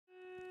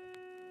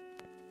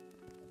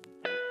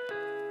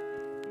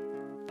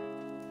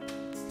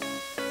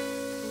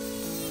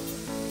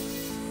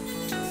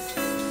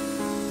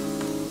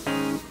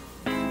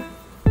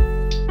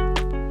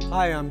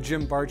Hi, I'm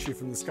Jim Barchi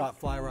from the Scott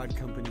Fly Rod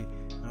Company,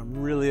 and I'm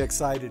really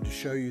excited to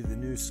show you the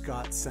new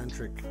Scott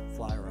Centric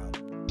fly rod.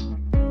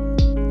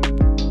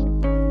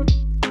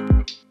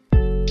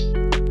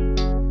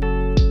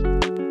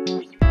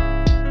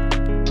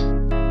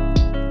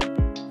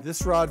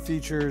 This rod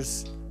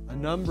features a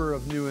number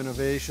of new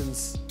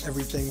innovations,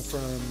 everything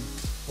from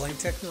blank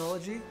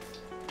technology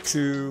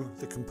to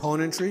the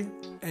componentry.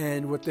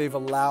 And what they've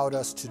allowed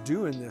us to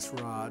do in this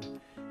rod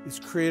is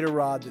create a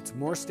rod that's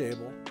more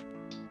stable,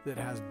 that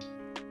has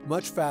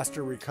much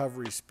faster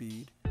recovery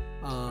speed,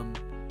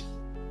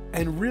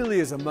 and really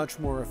is a much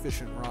more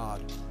efficient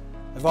rod.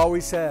 I've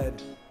always said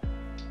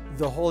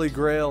the holy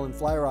grail in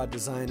fly rod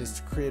design is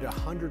to create a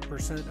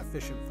 100%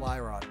 efficient fly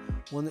rod,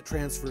 one that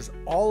transfers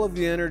all of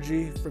the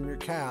energy from your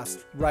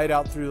cast right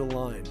out through the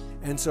line.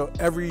 And so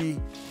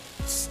every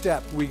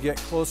step we get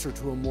closer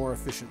to a more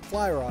efficient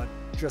fly rod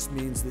just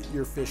means that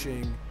your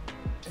fishing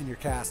and your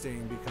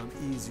casting become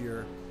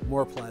easier,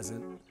 more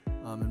pleasant,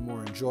 and more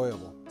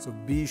enjoyable. So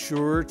be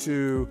sure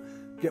to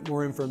get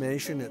more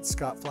information at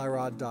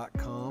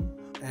scottflyrod.com,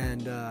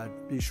 and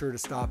be sure to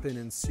stop in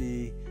and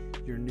see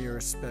your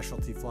nearest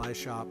specialty fly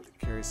shop that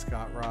carries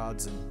Scott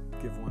rods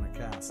and give one a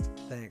cast.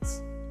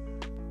 Thanks.